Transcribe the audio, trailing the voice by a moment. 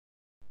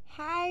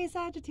Hi,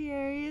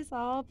 Sagittarius,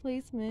 all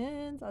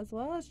placements, as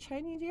well as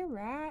Chinese Year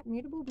Rat,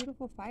 Mutable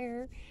Beautiful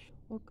Fire.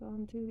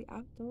 Welcome to the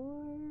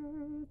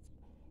outdoors.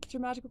 It's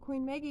your magical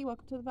queen, Maggie.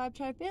 Welcome to the Vibe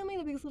Tribe family,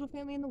 the biggest little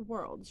family in the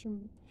world.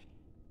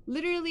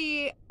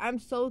 Literally, I'm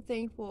so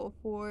thankful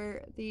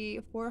for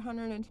the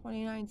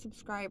 429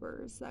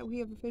 subscribers that we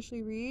have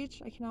officially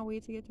reached. I cannot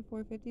wait to get to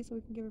 450 so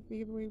we can give a free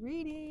giveaway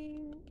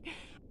reading.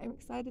 I'm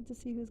excited to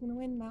see who's going to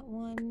win that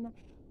one.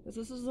 This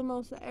is the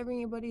most that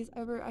everybody's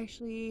ever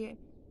actually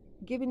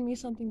given me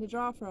something to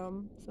draw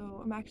from,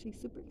 so I'm actually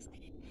super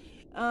excited.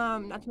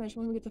 Not to mention,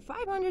 when we get to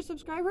 500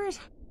 subscribers,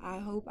 I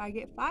hope I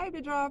get 5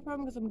 to draw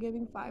from, because I'm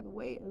giving 5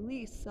 away at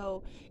least.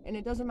 So, and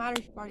it doesn't matter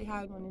if you've already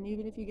had one, and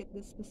even if you get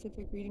this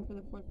specific reading for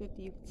the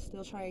 450, you can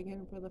still try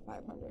again for the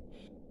 500.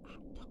 I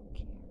don't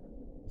care.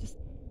 Just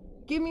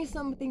give me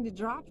something to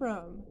draw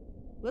from.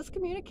 Let's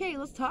communicate,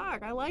 let's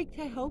talk. I like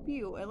to help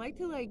you. I like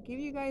to give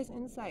you guys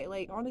insight.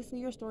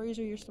 Honestly, your stories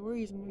are your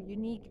stories, and they're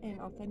unique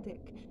and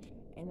authentic.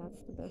 And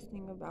that's the best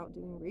thing about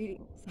doing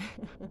readings.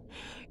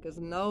 Because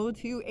no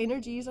two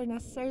energies are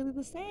necessarily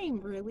the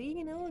same, really.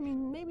 I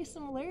mean, maybe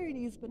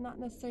similarities, but not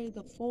necessarily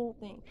the full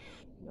thing.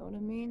 You know what I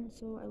mean?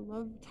 So I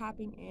love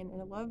tapping in,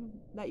 and I love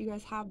that you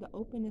guys have the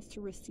openness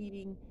to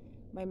receiving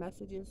my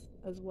messages,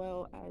 as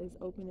well as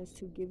openness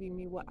to giving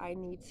me what I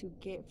need to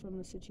get from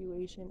the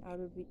situation out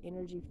of the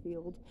energy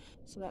field.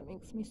 So that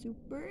makes me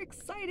super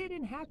excited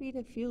and happy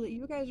to feel it.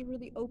 You guys are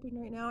really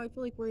open right now. I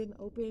feel like we're in the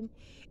open,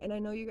 and I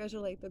know you guys are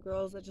like the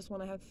girls that just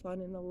want to have fun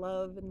and the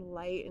love and the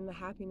light and the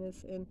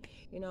happiness, and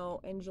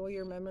enjoy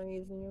your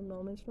memories and your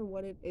moments for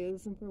what it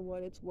is and for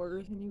what it's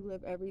worth, and you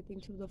live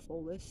everything to the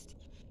fullest.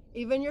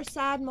 Even your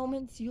sad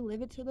moments, you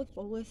live it to the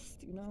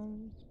fullest.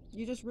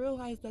 You just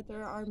realize that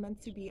there are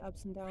meant to be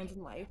ups and downs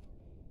in life,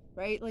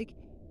 right?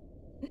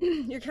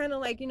 You're kind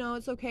of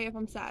it's okay if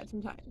I'm sad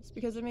sometimes,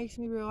 because it makes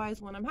me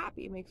realize when I'm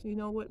happy. It makes me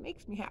know what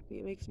makes me happy.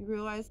 It makes me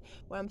realize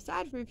when I'm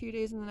sad for a few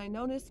days and then I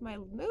notice my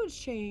moods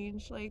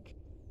change,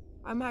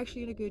 I'm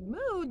actually in a good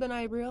mood, then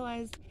I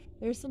realize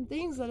there's some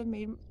things that have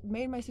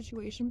made my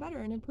situation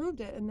better and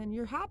improved it, and then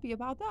you're happy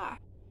about that.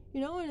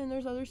 And then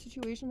there's other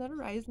situations that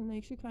arise and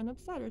makes you kind of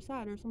upset or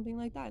sad or something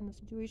like that, and the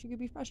situation could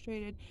be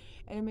frustrated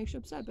and it makes you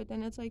upset, but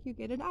then it's you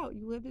get it out.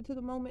 You lived it to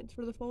the moment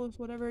for the fullest,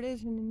 whatever it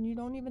is, and you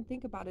don't even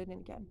think about it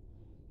again.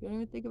 You don't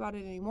even think about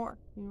it anymore.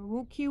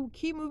 We'll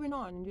keep moving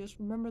on and just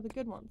remember the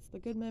good ones, the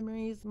good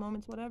memories, the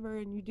moments, whatever,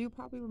 and you do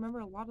probably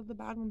remember a lot of the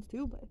bad ones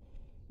too, but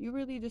you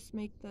really just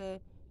make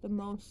the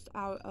most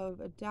out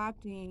of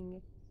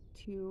adapting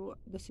to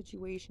the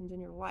situations in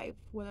your life,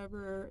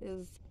 whatever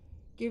is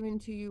given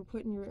to you,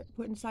 put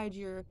inside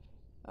your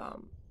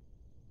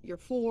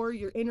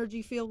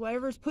energy field,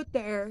 whatever's put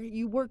there,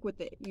 you work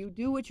with it, you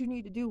do what you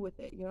need to do with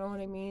it. You know what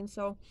I mean?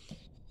 So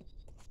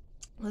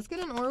let's get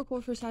an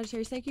oracle for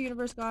Sagittarius. Thank you,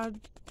 universe, God,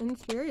 and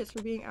spirits,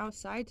 for being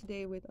outside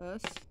today with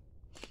us.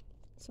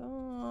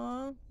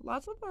 So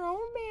lots of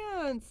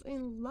romance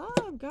and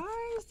love,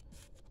 guys.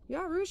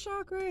 Yeah, root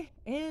chakra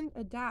and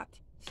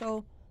adapt.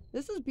 So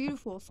this is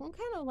beautiful. Some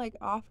kind of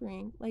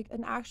offering,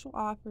 an actual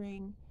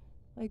offering,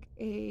 like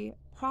a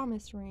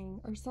promise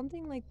ring or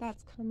something like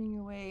that's coming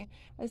your way.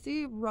 I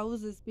see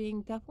roses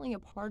being definitely a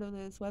part of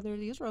this, whether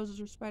these roses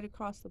are spread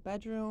across the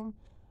bedroom,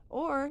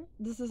 or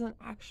this is an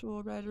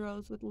actual red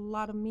rose with a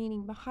lot of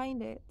meaning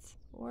behind it,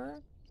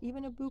 or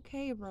even a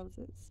bouquet of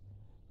roses.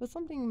 But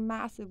something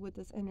massive with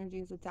this energy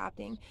is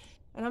adapting.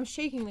 And I'm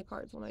shaking the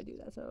cards when I do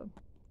that, so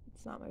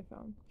it's not my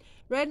phone.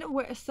 Red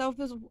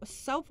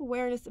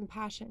self-awareness and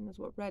passion is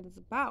what red is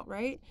about,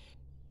 right?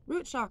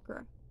 Root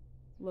chakra.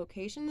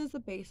 Location is the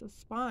base of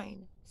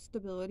spine.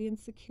 Stability and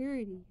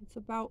security. It's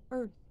about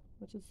earth,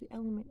 which is the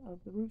element of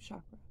the root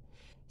chakra.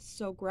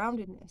 So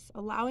groundedness,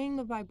 allowing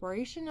the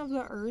vibration of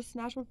the earth's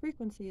natural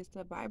frequencies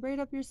to vibrate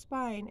up your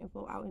spine and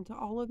flow out into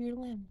all of your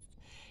limbs.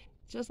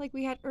 Just like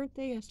we had Earth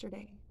Day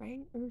yesterday,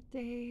 right? Earth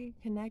Day,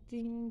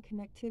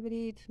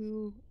 connectivity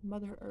to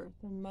Mother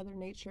Earth and Mother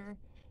Nature.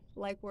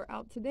 Like we're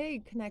out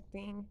today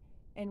connecting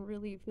and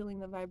really feeling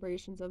the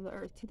vibrations of the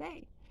earth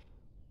today.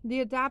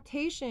 The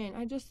adaptation,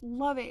 I just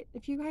love it.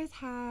 If you guys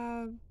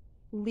have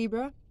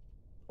Libra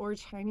or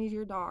Chinese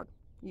Year Dog,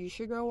 you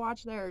should go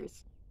watch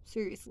theirs.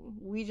 Seriously,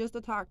 we just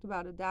talked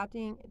about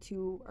adapting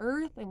to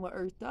Earth and what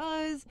Earth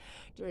does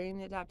during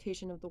the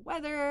adaptation of the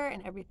weather,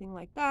 and everything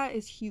like that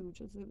is huge.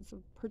 It's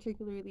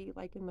particularly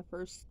in the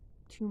first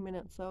 2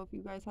 minutes, so if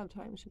you guys have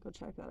time, you should go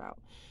check that out.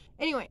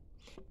 Anyway,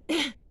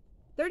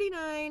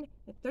 39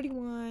 and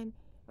 31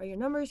 are your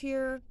numbers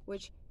here,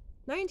 which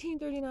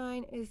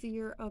 1939 is the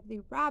year of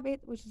the rabbit,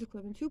 which is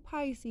equivalent to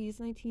Pisces.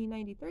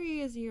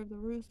 1993 is the year of the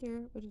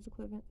rooster, which is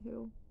equivalent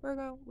to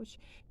Virgo, which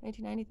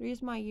 1993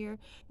 is my year.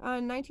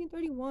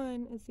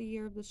 1931 is the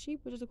year of the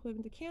sheep, which is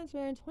equivalent to Cancer.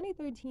 And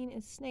 2013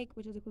 is snake,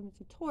 which is equivalent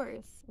to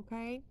Taurus,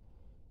 okay?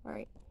 All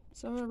right.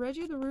 So I'm going to read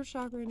you the root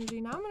chakra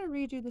energy. Now I'm going to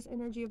read you this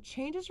energy of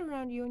changes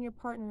around you and your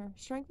partner,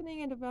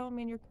 strengthening and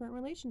developing your current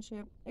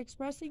relationship,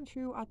 expressing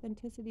true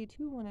authenticity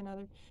to one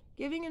another,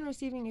 giving and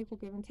receiving equal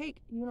give and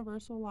take,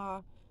 universal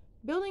law,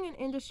 Building an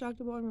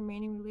indestructible and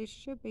remaining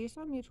relationship based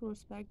on mutual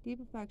respect,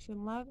 deep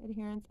affection, love,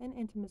 adherence, and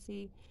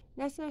intimacy,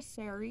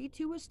 necessary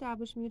to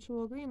establish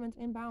mutual agreements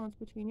and balance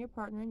between your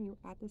partner and you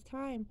at this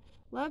time.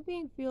 Love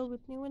being filled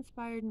with new,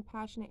 inspired, and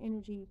passionate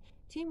energy.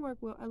 Teamwork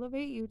will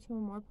elevate you to a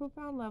more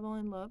profound level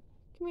in love,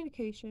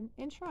 communication,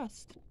 and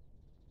trust.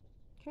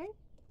 Okay?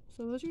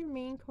 So those are your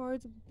main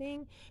cards of the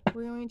thing.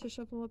 We're going to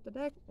shuffle up the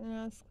deck and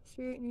ask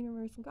Spirit,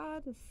 Universe, and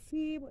God to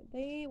see what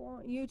they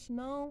want you to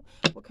know,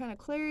 what kind of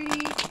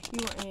clarity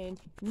you are in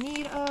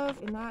need of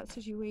in that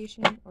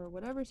situation, or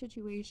whatever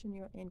situation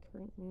you're in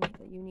currently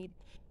that you need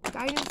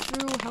guidance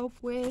through, help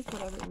with,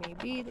 whatever it may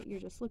be, that you're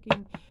just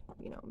looking,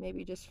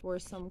 maybe just for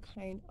some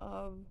kind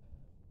of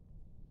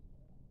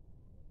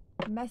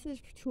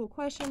message to a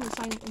question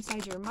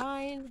inside your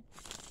mind,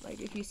 like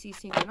if you see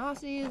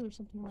synchronicities or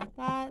something like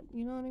that,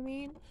 you know what I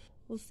mean?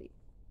 We'll see.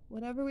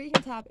 Whatever we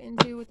can tap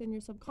into within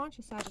your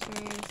subconscious,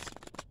 Sagittarius.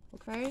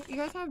 Okay? You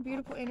guys have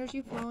beautiful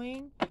energy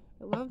flowing. I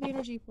love the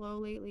energy flow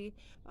lately.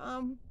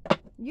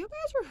 You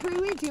guys are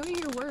really doing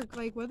your work.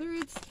 Like, whether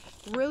it's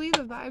really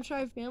the Vibe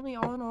Tribe family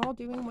all in all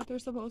doing what they're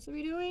supposed to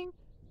be doing,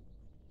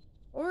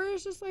 or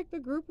it's just like the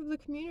group of the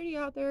community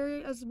out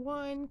there as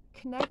one,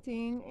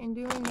 connecting and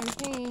doing their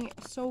thing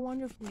so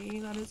wonderfully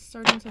that it's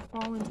starting to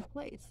fall into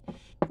place,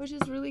 which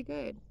is really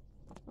good.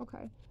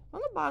 Okay. On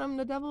the bottom,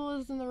 the devil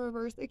is in the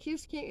reverse. It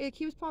keeps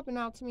popping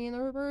out to me in the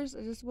reverse.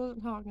 I just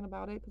wasn't talking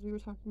about it because we were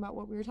talking about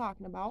what we were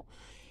talking about.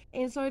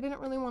 And so I didn't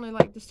really want to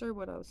like disturb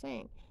what I was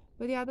saying.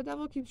 But yeah, the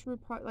devil keeps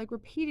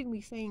repeatedly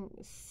saying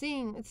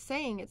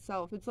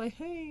itself. It's like,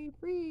 hey,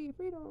 freedom,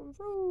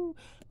 free.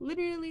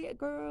 Literally,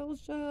 girls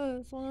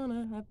just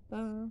wanna have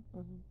fun.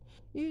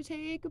 You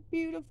take a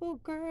beautiful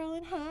girl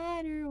and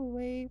hide her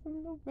away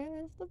from the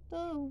rest of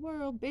the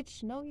world.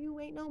 Bitch, no, you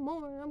ain't no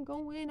more. I'm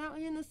going out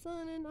in the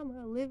sun and I'm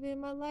gonna live in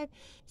my life.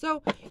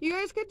 So you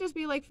guys could just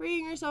be like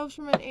freeing yourselves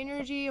from an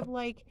energy of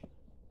like,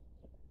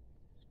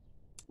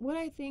 what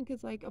I think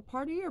is like a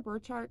part of your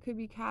birth chart could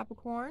be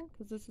Capricorn,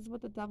 because this is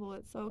what the devil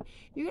is. So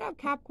you could have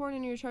Capricorn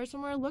in your chart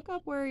somewhere. Look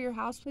up where your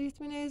house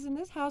placement is, and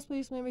this house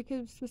placement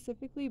could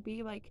specifically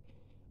be like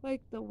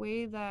the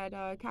way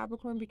that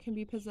Capricorn can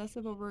be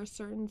possessive over a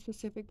certain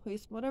specific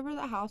place, whatever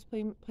the house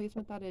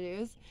placement that it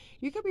is.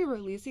 You could be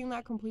releasing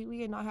that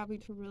completely and not having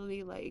to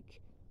really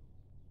like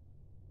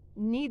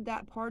need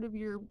that part of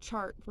your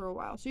chart for a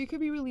while. So you could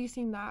be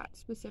releasing that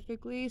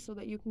specifically so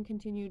that you can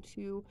continue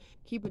to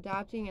keep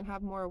adapting and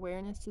have more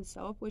awareness to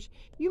self, which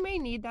you may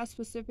need that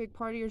specific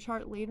part of your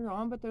chart later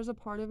on, but there's a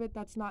part of it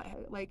that's not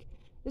like,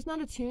 it's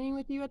not attuning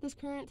with you at this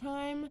current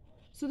time.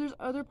 So there's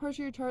other parts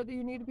of your chart that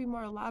you need to be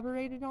more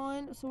elaborated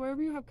on. So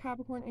wherever you have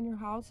Capricorn in your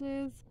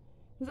houses,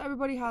 because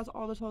everybody has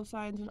all the 12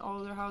 signs in all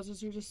of their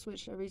houses, you're just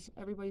switched,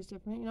 everybody's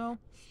different, you know?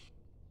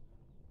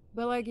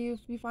 But like,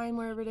 if you find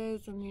wherever it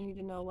is, and you need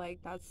to know like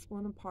that's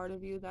one part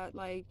of you that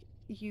like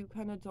you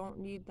kind of don't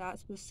need that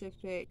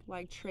specific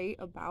like trait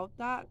about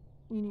that,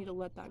 you need to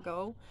let that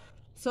go.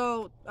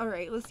 So all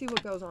right, let's see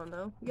what goes on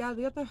though. Yeah,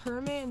 we got the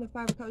Hermit and the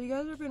Five of Cups. You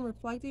guys have been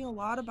reflecting a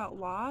lot about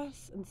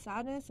loss and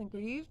sadness and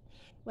grief,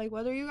 like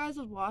whether you guys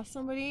have lost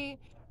somebody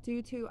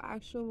due to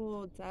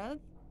actual death,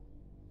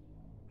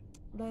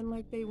 then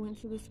like they went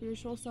to the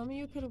spiritual. Some of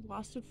you could have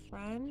lost a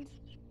friend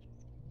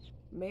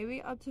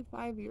maybe up to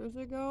 5 years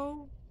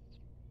ago.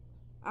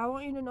 I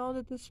want you to know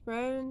that this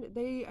friend,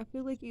 I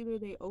feel like either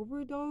they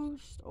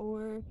overdosed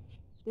or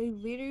they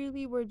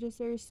literally were just,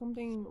 there's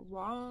something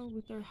wrong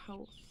with their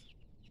health.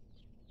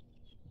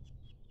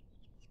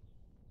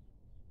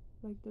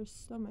 Like their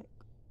stomach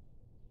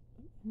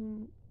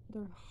and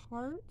their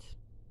heart.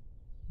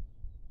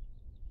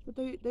 But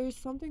there's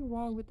something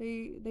wrong, but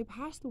they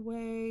passed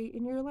away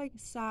and you're like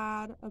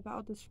sad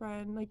about this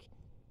friend. Like,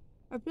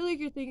 I feel like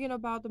you're thinking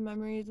about the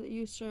memories that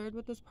you shared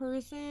with this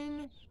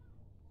person.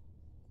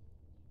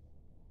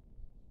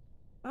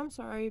 I'm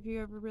sorry if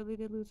you ever really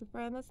did lose a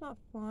friend. That's not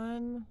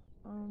fun.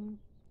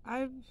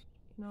 I've,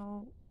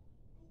 not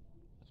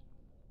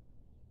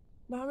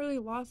really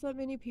lost that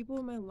many people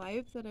in my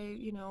life that I,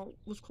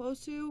 was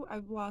close to.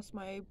 I've lost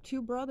my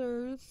 2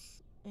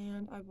 brothers,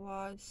 and I've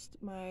lost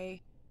my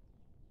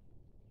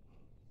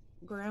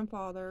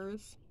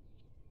grandfathers.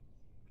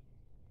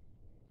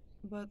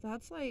 But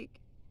that's like,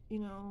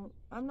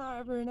 I'm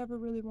not never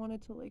really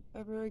wanted to like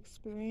ever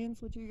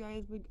experience what you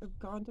guys would have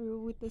gone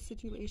through with this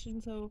situation.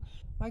 So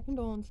my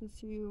condolences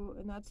to you,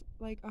 and that's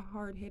like a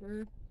hard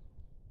hitter.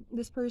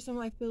 This person,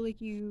 I feel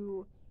like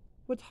you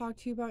would talk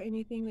to you about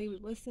anything. They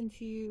would listen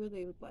to you.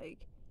 They would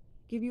like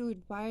give you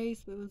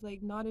advice, but it was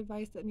like not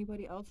advice that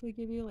anybody else would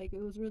give you. Like,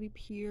 it was really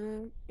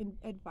pure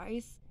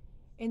advice,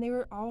 and they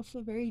were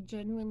also very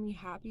genuinely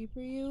happy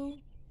for you.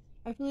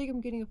 I feel like I'm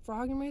getting a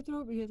frog in my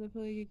throat because I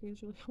feel like you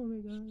guys are like, oh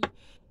my god.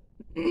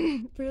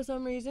 For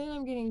some reason,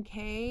 I'm getting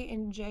K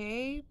and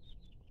J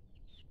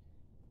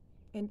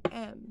and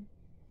M.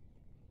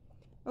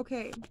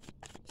 Okay,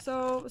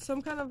 so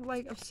some kind of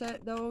like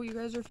upset though. You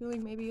guys are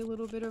feeling maybe a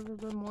little bit of a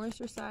remorse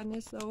or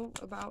sadness though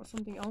about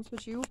something else,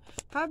 but you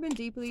have been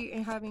deeply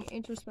and having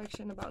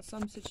introspection about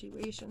some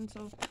situation.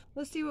 So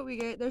let's see what we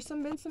get. There's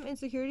been some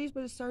insecurities,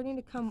 but it's starting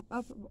to come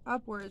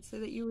upwards, so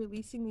that you're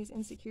releasing these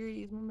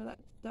insecurities. Remember that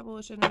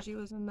devilish energy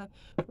was in the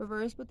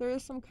reverse, but there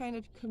is some kind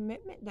of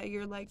commitment that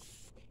you're like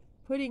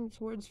putting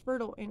towards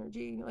fertile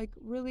energy, like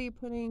really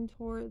putting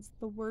towards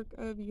the work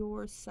of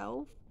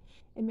yourself,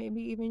 and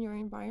maybe even your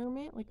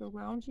environment, like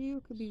around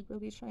you, could be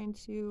really trying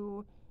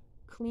to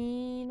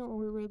clean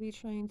or really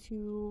trying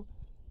to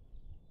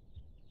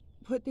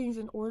put things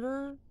in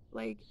order,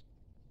 like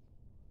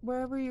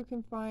wherever you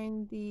can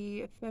find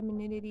the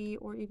femininity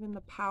or even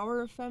the power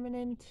of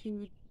feminine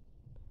to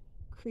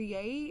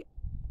create,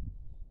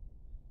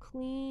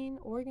 clean,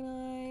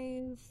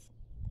 organize,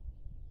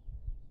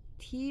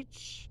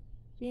 teach,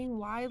 being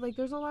wise. Like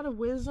there's a lot of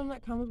wisdom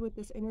that comes with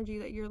this energy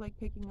that you're like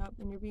picking up,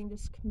 and you're being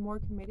just more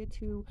committed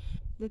to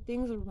the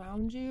things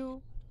around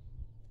you.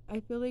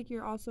 I feel like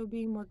you're also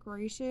being more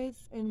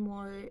gracious and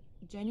more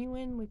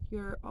genuine with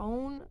your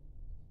own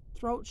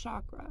throat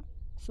chakra.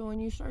 So when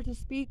you start to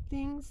speak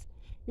things,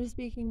 you're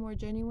speaking more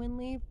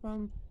genuinely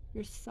from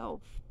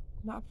yourself,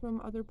 not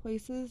from other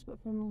places, but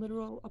from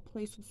literal a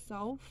place of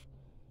self.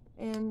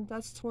 And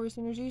that's Taurus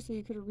energy, so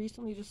you could have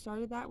recently just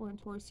started that. We're in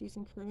Taurus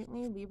season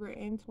currently, Libra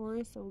and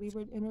Taurus. So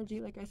Libra energy,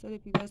 like I said,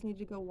 if you guys need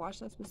to go watch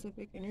that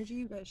specific energy,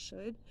 you guys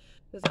should,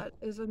 because that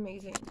is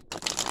amazing.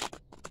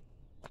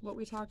 What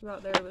we talked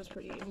about there was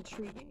pretty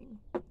intriguing.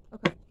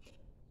 Okay,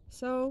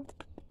 so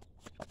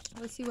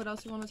let's see what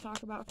else we want to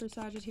talk about for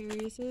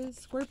Sagittarius.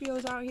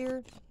 Scorpio's out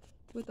here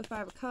with the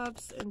 5 of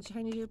Cups, and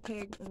Chinese Year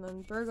Pig, and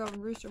then Virgo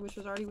and Rooster, which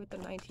was already with the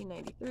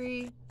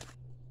 1993.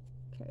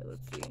 Okay,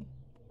 let's see.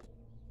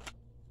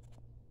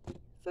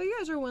 So you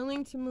guys are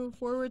willing to move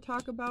forward,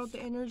 talk about the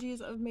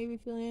energies of maybe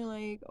feeling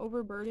like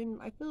overburdened.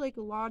 I feel like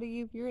a lot of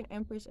you, if you're an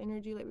Empress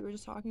energy like we were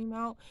just talking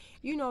about,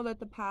 you know that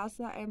the past,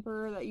 that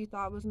Emperor that you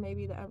thought was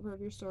maybe the Emperor of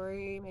your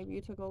story,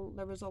 maybe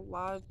there was a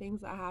lot of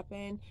things that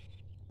happened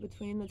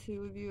between the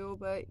two of you,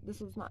 but this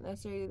was not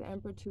necessarily the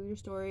Emperor to your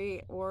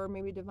story, or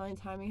maybe divine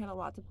timing had a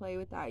lot to play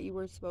with that. You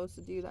were supposed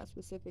to do that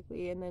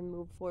specifically and then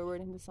move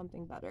forward into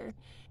something better,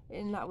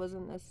 and that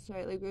wasn't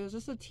necessarily, it was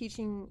just a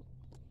teaching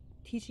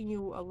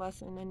you a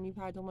lesson, and you've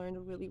had to learn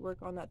to really work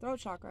on that throat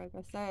chakra. Like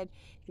I said,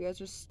 you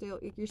guys are still,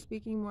 if you're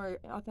speaking more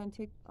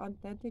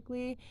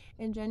authentically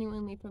and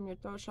genuinely from your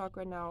throat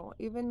chakra now,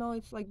 even though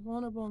it's like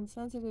vulnerable and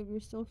sensitive,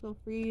 you still feel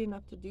free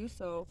enough to do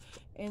so.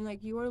 And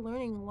like you are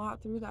learning a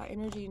lot through that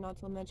energy, not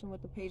to mention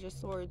with the Page of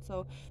Swords.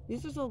 So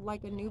this is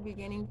like a new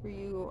beginning for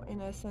you,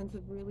 in a sense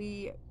of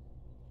really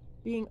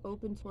being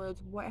open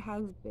towards what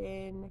has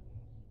been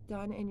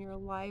done in your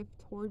life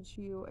towards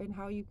you, and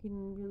how you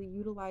can really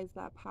utilize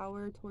that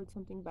power towards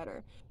something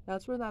better.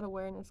 That's where that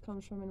awareness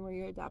comes from, and where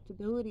your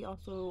adaptability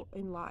also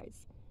in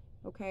lies.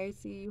 Okay,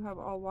 see, you have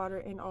all water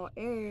and all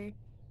air,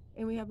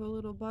 and we have a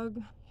little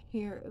bug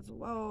here as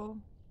well.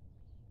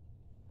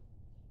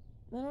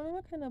 I don't know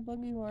what kind of bug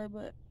you are,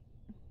 but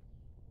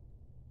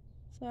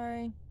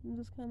sorry, I'm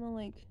just kind of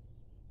like,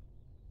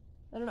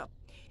 I don't know.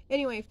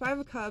 Anyway, 5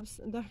 of Cups,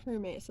 the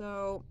Hermit.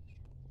 So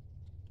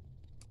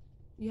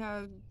you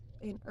have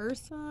an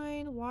earth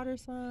sign, water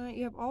sign,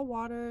 you have all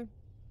water,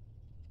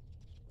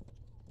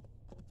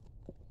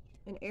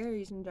 an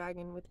Aries and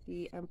dragon with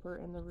the Emperor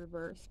in the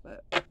reverse.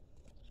 But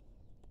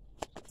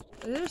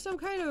there's some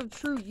kind of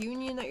true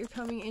union that you're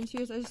coming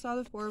into. So I just saw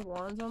the 4 of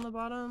Wands on the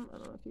bottom. I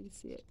don't know if you can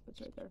see it. It's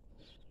right there.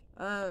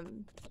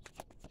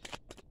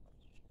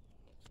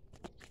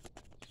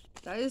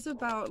 That is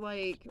about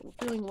like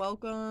feeling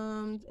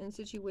welcomed in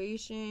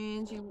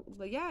situations.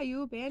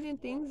 You abandon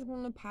things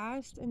from the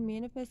past and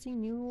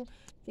manifesting new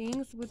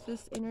things with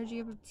this energy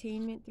of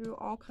attainment through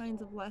all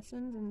kinds of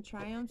lessons and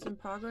triumphs and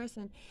progress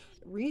and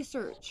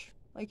research.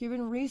 Like you've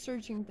been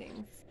researching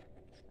things.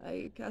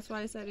 Like that's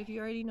why I said, if you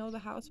already know the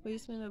house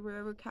placement of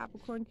wherever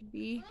Capricorn could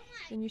be,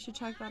 then you should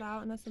check that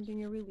out, and that's something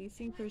you're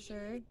releasing for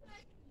sure.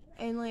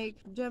 And like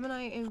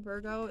Gemini and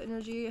Virgo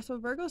energy. So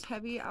Virgo's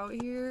heavy out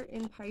here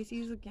in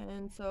Pisces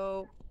again.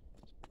 So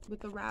with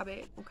the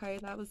rabbit, okay,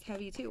 that was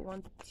heavy too.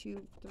 1, 2,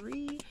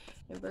 3,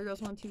 and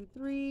Virgo's 1, 2,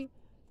 3.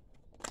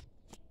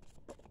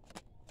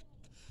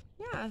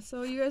 Yeah,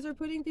 so you guys are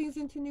putting things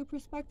into new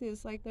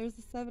perspectives. Like there's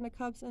the 7 of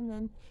Cups, and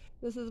then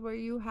this is where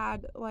you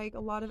had like a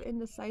lot of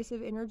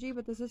indecisive energy,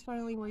 but this is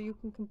finally where you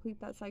can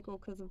complete that cycle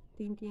because of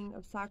thinking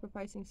of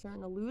sacrificing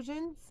certain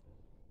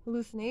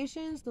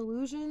hallucinations,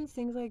 delusions,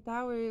 things like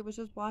that, where it was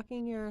just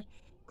blocking your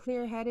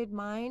clear-headed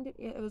mind.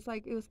 It was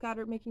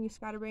making you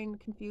scatterbrained and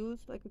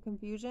confused, like a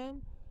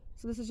confusion.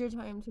 So this is your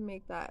time to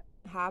make that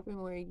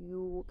happen, where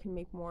you can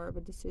make more of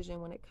a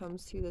decision when it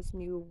comes to this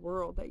new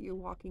world that you're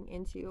walking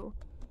into.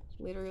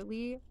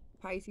 Literally,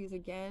 Pisces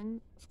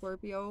again,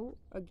 Scorpio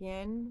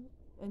again,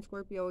 and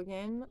Scorpio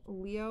again,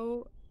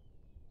 Leo,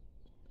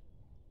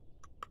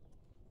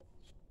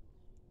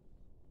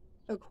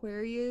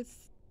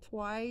 Aquarius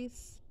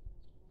twice,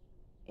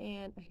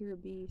 and I hear a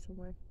bee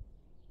somewhere.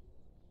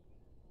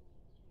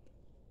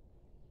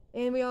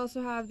 And we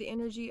also have the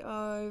energy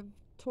of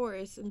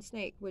Taurus and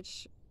Snake,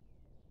 which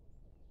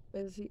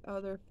is the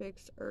other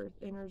fixed earth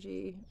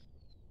energy,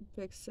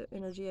 fixed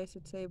energy, I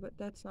should say, but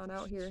that's not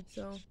out here.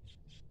 So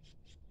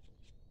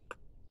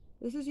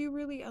this is you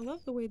really. I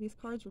love the way these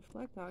cards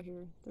reflect out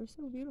here. They're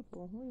so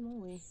beautiful. Holy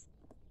moly.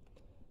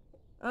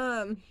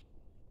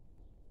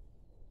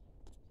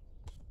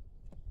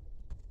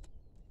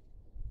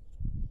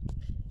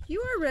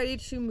 You are ready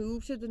to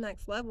move to the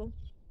next level.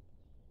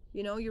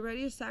 You know, you're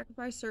ready to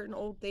sacrifice certain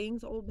old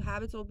things, old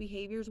habits, old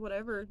behaviors,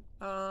 whatever.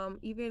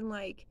 Even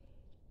like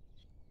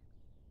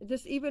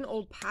just even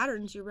old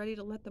patterns, you're ready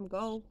to let them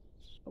go.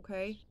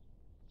 Okay?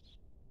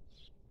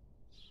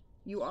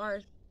 You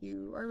are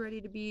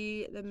ready to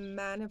be the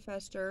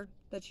manifester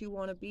that you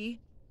want to be,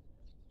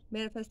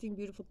 manifesting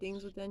beautiful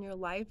things within your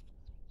life.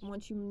 And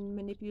once you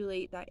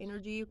manipulate that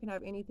energy, you can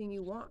have anything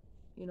you want,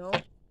 you know?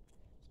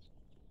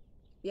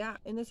 Yeah,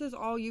 and this is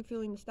all you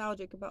feeling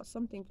nostalgic about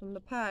something from the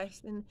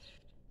past, and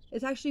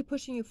it's actually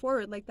pushing you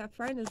forward. Like that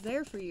friend is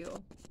there for you,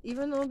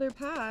 even though they're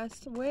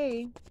passed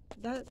away.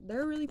 That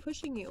they're really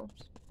pushing you.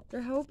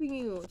 They're helping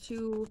you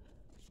to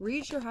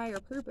reach your higher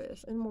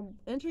purpose and will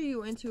enter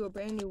you into a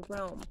brand new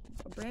realm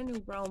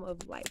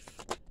of life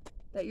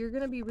that you're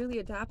going to be really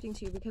adapting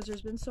to, because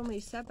there's been so many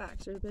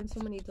setbacks, there's been so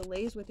many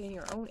delays within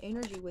your own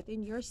energy,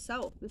 within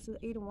yourself. This is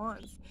 8 of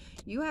Wands.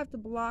 You have to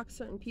block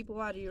certain people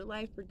out of your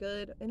life for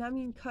good, and I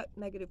mean cut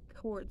negative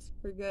cords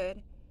for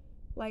good.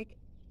 Like,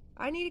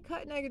 I need to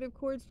cut negative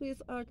cords, please.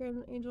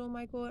 Archangel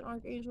Michael and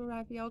Archangel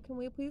Raphael, can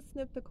we please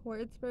snip the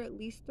cords for at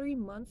least 3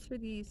 months for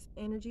these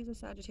energies of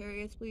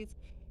Sagittarius, please?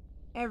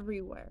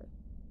 Everywhere,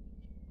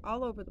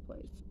 all over the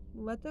place.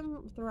 Let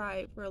them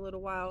thrive for a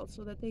little while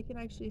so that they can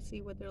actually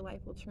see what their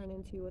life will turn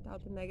into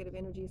without the negative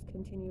energies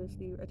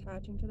continuously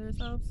attaching to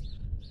themselves.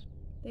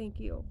 Thank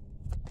you.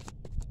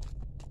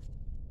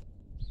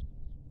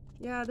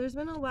 Yeah, there's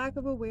been a lack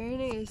of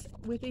awareness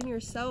within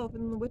yourself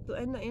and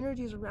the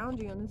energies around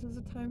you, and this is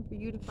a time for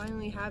you to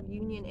finally have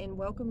union and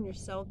welcome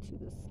yourself to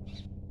this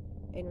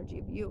energy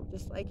of you.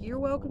 Just like you're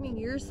welcoming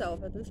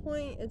yourself at this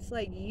point, it's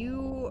like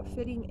you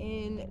fitting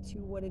in to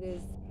what it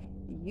is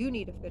you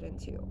need to fit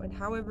into, and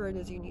however it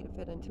is you need to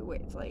fit into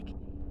it. It's like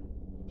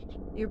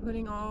you're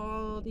putting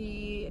all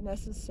the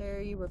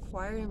necessary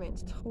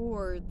requirements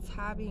towards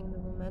having the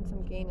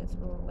momentum gain its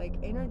own like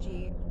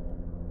energy.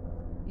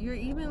 You're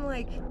even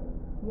like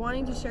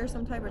wanting to share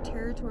some type of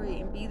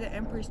territory and be the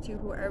empress to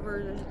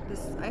whoever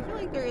this. I feel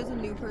like there is a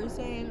new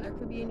person. There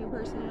could be a new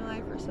person in your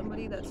life, or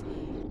somebody that's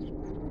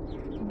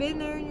been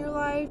there in your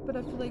life, but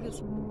I feel like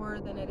it's more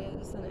than it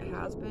is than it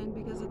has been,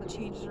 because of the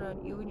changes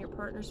around you and your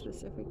partner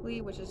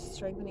specifically, which is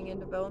strengthening and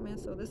development.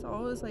 So this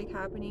all is like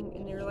happening,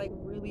 and you're like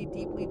really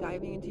deeply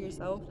diving into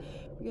yourself,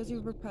 because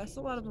you've repressed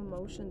a lot of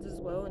emotions as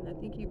well, and I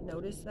think you've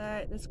noticed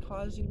that this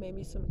caused you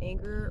maybe some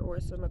anger or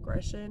some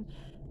aggression,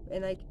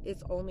 and like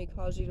it's only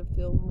caused you to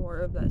feel more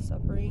of that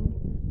suffering.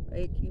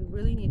 Like you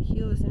really need to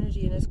heal this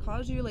energy, and it's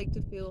caused you like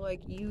to feel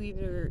like you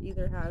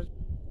either have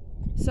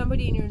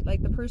somebody in your,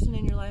 like the person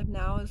in your life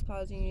now is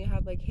causing you to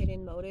have like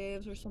hidden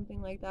motives or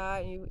something like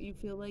that, and you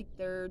feel like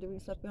they're doing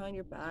stuff behind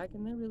your back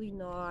and they're really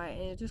not,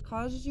 and it just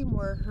causes you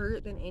more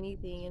hurt than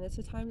anything. And it's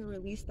a time to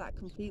release that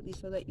completely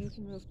so that you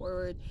can move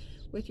forward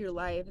with your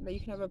life, and that you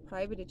can have a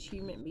private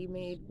achievement be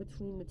made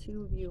between the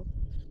two of you,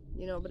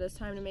 you know. But it's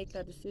time to make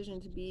that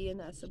decision to be in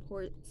that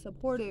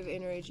supportive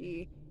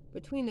energy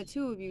between the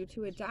two of you,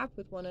 to adapt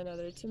with one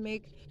another, to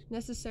make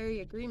necessary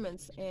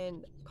agreements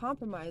and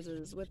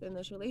compromises within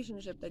this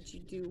relationship that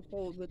you do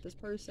hold with this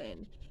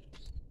person.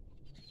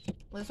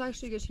 Let's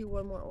actually get you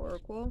one more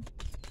oracle.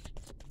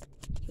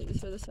 Please,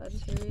 for the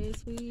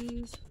Sagittarius,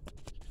 please.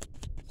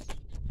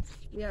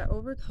 Yeah,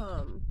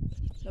 overcome.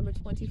 Number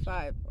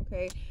 25.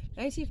 Okay,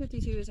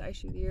 1952 is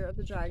actually the year of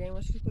the dragon,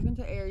 which is equivalent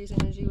to Aries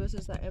energy, which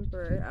is the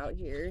emperor out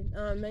here.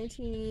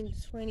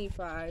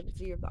 1925 is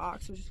the year of the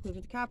ox, which is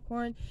equivalent to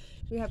Capricorn.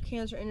 We have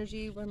Cancer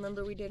energy.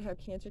 Remember, we did have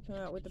Cancer come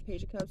out with the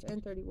Page of Cups,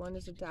 and 31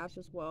 is adapt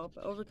as well.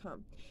 But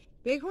overcome.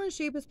 Bighorn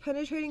sheep is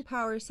penetrating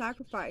power.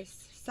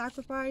 Sacrifice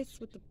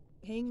with the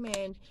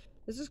hangman.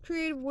 This is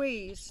creative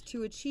ways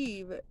to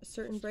achieve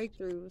certain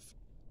breakthroughs,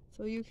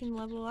 so you can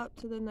level up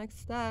to the next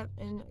step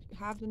and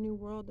have the new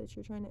world that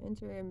you're trying to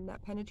enter, and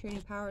that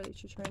penetrating power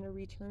that you're trying to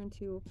return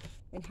to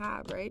and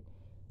have, right?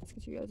 Let's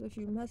get you guys a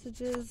few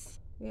messages.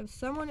 We have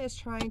someone is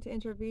trying to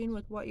intervene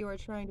with what you are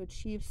trying to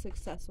achieve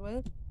success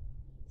with,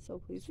 so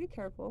please be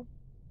careful.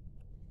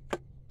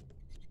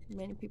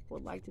 Many people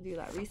would like to do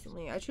that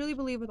recently. I truly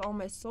believe with all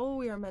my soul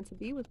we are meant to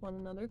be with one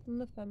another, from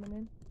the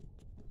feminine.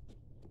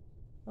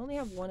 I only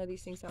have one of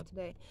these things out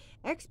today.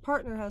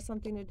 Ex-partner has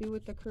something to do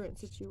with the current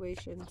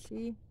situation.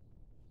 See?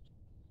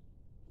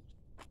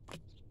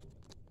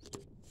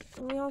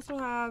 And we also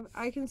have,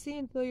 I can see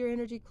and feel your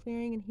energy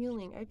clearing and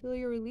healing. I feel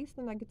you release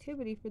the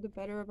negativity for the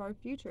better of our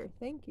future.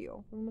 Thank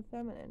you, from the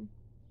feminine.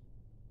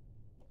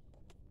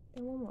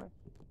 And one more.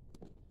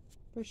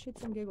 For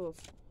shits and giggles.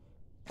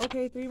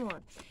 Okay, 3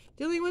 more.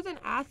 Dealing with an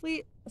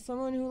athlete,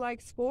 someone who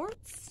likes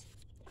sports.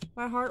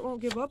 My heart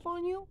won't give up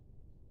on you.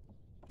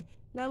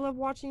 And I love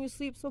watching you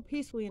sleep so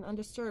peacefully and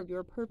undisturbed. You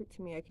are perfect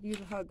to me. I could use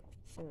a hug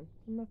soon.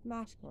 I'm a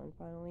masculine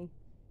finally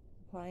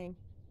replying.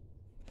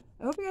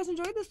 I hope you guys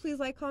enjoyed this. Please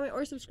like, comment,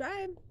 or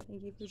subscribe.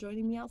 Thank you for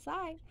joining me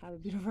outside. Have a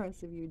beautiful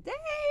rest of your day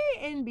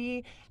and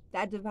be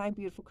that divine,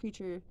 beautiful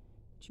creature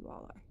that you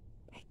all are.